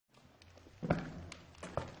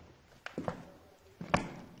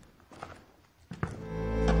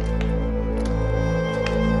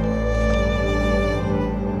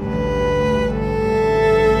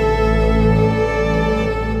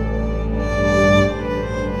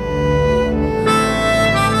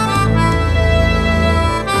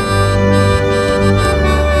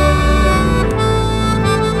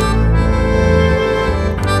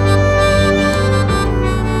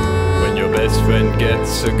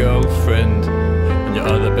girlfriend, and your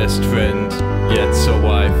other best friend gets a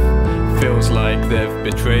wife. Feels like they've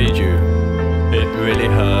betrayed you. It really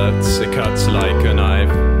hurts, it cuts like a knife.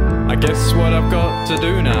 I guess what I've got to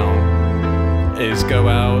do now is go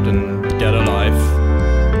out and get a life.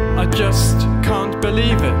 I just can't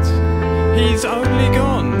believe it. He's only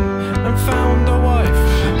gone and found a wife.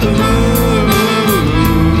 Ooh,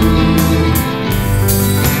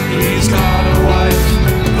 he's got a wife.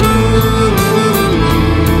 Ooh,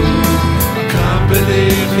 I can't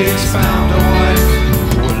believe he's found a wife.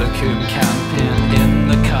 Woolacoom camping in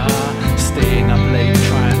the car, staying up late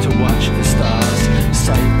trying to watch the stars.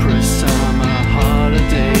 Cyprus summer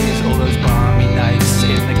holidays, all those balmy nights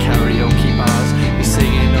in the karaoke bars. He's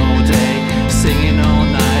singing all day, singing all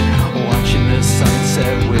night, watching the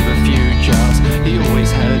sunset with a few jars. He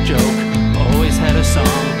always had a joke, always had a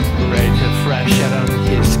song, ready to thrash out on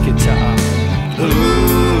his guitar.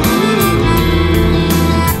 Ooh,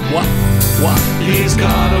 What? he's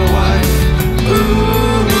got a wife.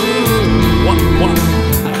 Ooh, What?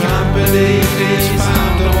 I can't believe he's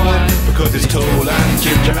found a wife. Because he's tall and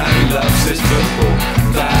ginger and he loves his football.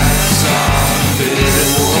 That's our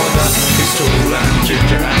feeling water. He's tall and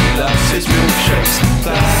ginger and he loves his milkshakes.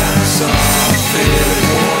 That's our feeling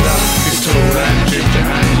water. He's tall and ginger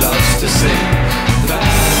and he loves to sing.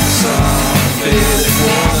 That's our feeling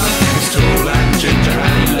water. He's tall and ginger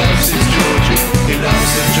and he loves his Georgie. He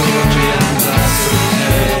loves his Georgie and that's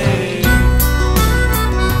okay.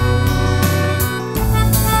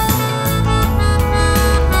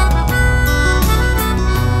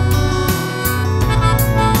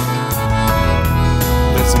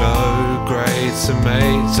 A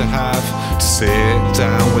mate to have to sit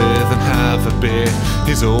down with and have a beer.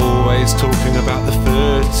 He's always talking about the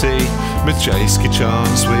 30 Majayski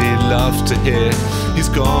chants we love to hear. He's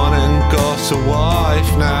gone and got a wife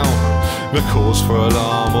now, no cause for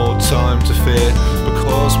alarm or time to fear,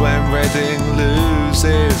 because when Reading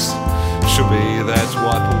loses, she'll be there to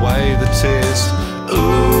wipe away the tears.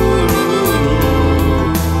 Ooh,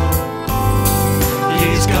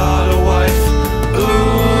 he's got a wife.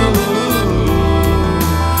 Ooh,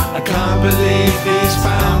 I can't believe he's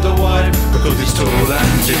found a wife. Because he's tall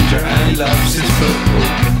and ginger and he loves his football.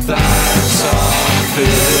 That's our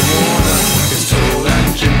feeling water. He's tall and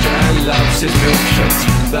ginger and he loves his milkshakes.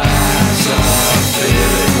 That's our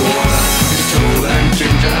feeling water. He's tall and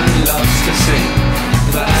ginger and he loves to sing.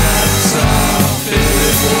 That's our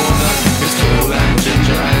feeling water. He's tall and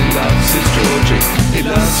ginger and he loves his Georgie. He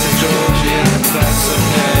loves his Georgie and that's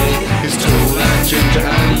okay. He's tall and ginger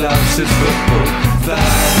and he loves his football.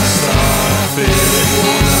 That's our feeling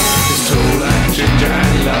water. He's tall and ginger and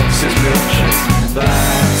he loves his milkshake.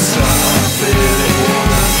 That's our feeling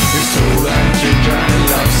water. He's tall and ginger and he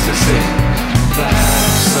loves to sing.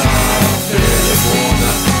 That's our feeling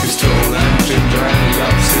water. He's tall and ginger and he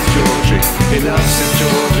loves his Georgie. He loves his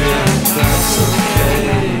Georgie and that's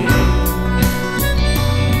okay.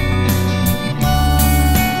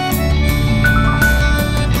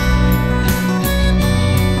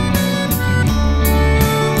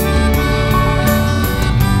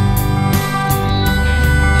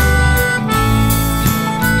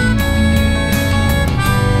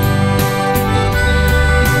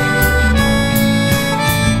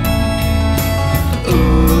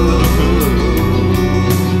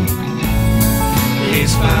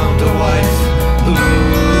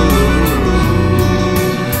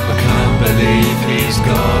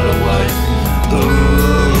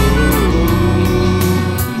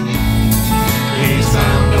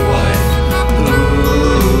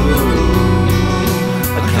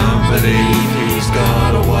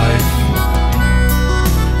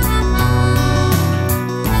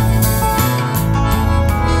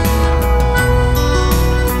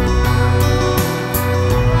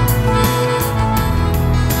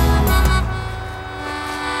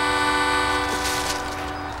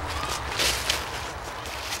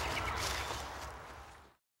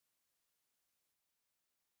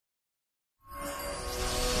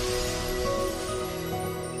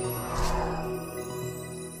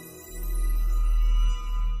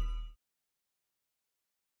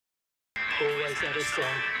 Always had a song,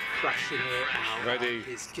 thrashing it out Ready. on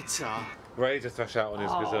his guitar. ready to thrash out on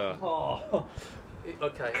his guitar. Oh.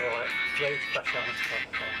 Okay, alright. Ready to thrash out on his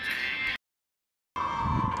guitar.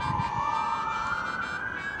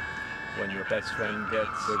 When your best friend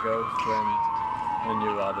gets a girlfriend and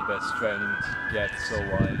your other best friend gets a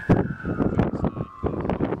wife.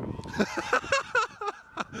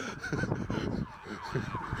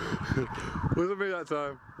 Wasn't me that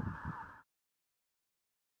time.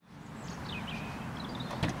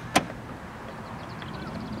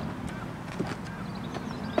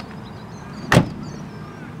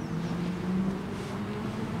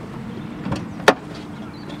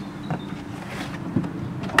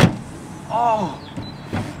 Oh.